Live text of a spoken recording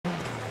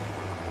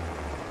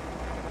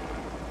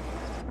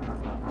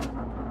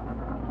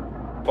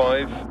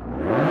5,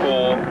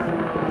 4,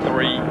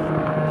 3,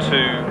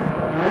 2,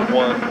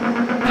 1,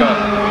 go.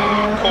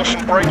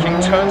 Caution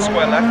braking, turn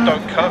square left,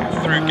 don't cut,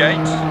 through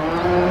gate,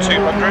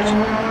 200.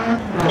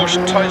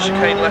 Caution tight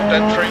chicane left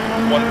entry,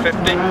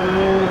 150.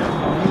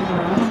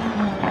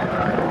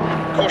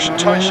 Caution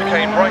tight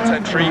chicane right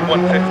entry,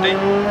 150.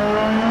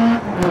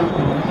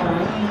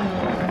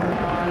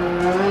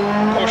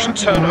 Caution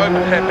turn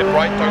open hairpin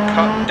right, don't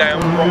cut, down,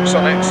 rocks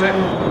on exit.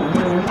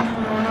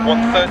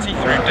 130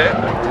 through dip.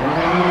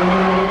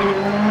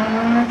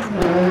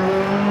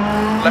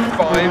 Left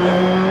 5.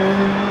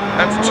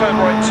 And to turn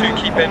right 2,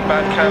 keep in,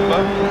 bad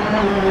camber.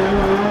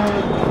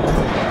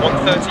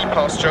 130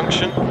 past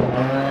junction.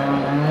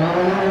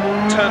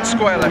 Turn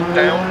square left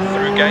down,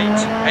 through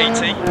gate,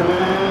 80.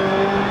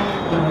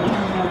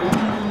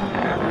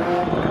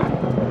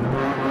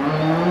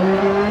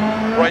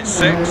 Right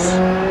 6.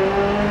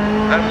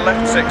 And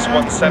left 6,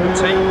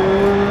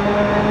 170.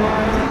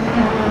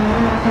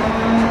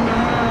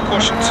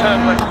 Caution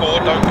turn left 4,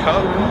 don't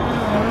cut.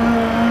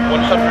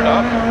 100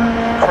 up,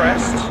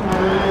 crest.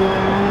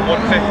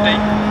 150.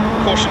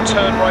 Caution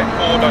turn right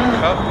 4, don't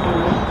cut.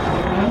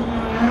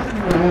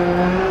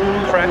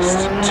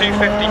 Crest,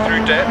 250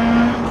 through dip.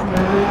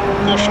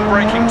 Caution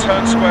braking,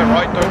 turn square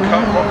right, don't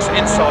cut. Rocks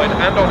inside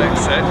and on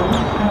exit.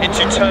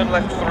 Into turn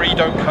left 3,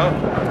 don't cut.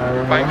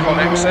 Bank on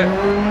exit.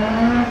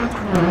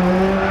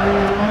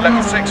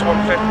 Left 6,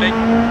 150.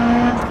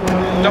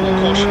 Double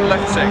caution,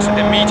 left 6.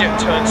 Immediate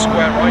turn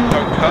square right,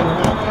 don't cut.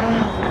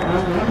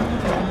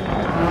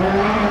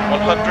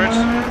 100.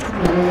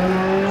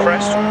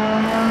 Crest.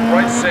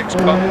 Right 6,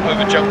 bump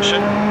over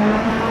junction.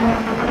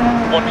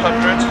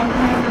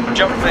 100.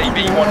 Jump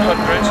maybe,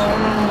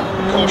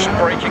 100. Caution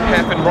braking,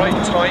 hairpin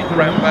right, tight,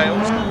 round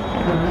bales.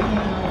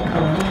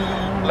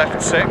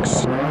 Left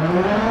 6.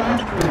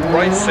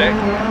 Right 6.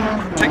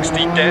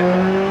 60 dip.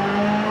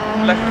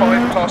 Left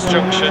 5 past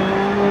junction.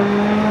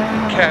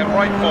 Care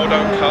right 4,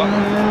 don't cut.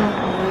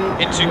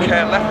 Into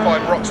care left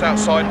 5 rocks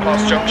outside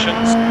past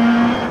junctions.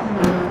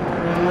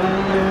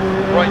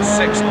 Right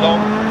 6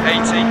 long,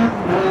 80.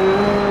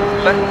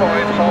 Left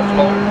 5 half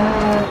long.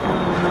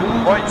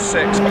 Right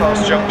 6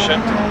 past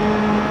junction.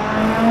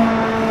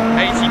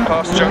 80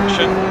 past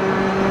junction.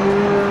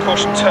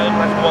 Caution turn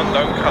left 1,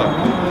 don't cut.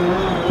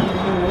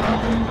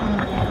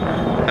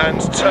 And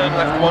turn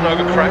left 1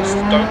 over crest,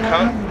 don't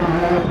cut.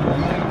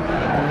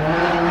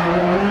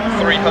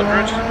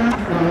 300.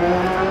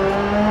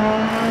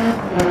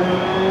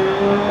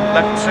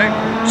 Left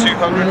 6,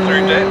 200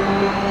 through dip.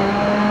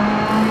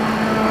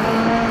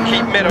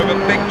 Keep mid over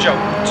big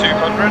jump,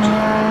 200.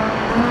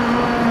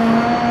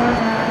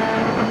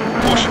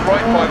 Caution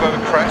right 5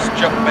 over crest,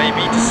 jump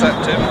maybe,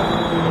 deceptive.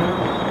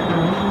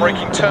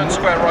 Braking turn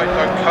square right,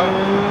 don't cut.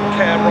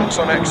 Care rocks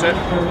on exit,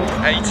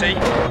 80.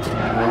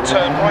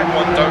 Turn right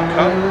 1, don't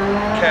cut.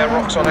 Care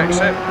rocks on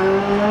exit.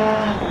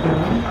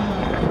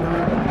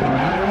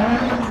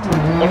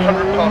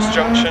 100 past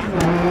junction.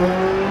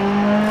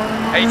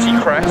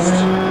 80 crest.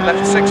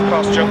 Left 6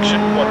 past junction,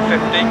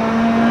 150.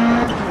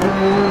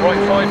 Right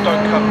 5,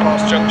 don't cut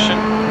past junction.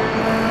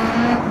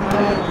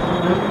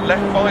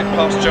 Left 5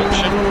 past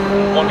junction,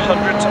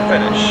 100 to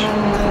finish.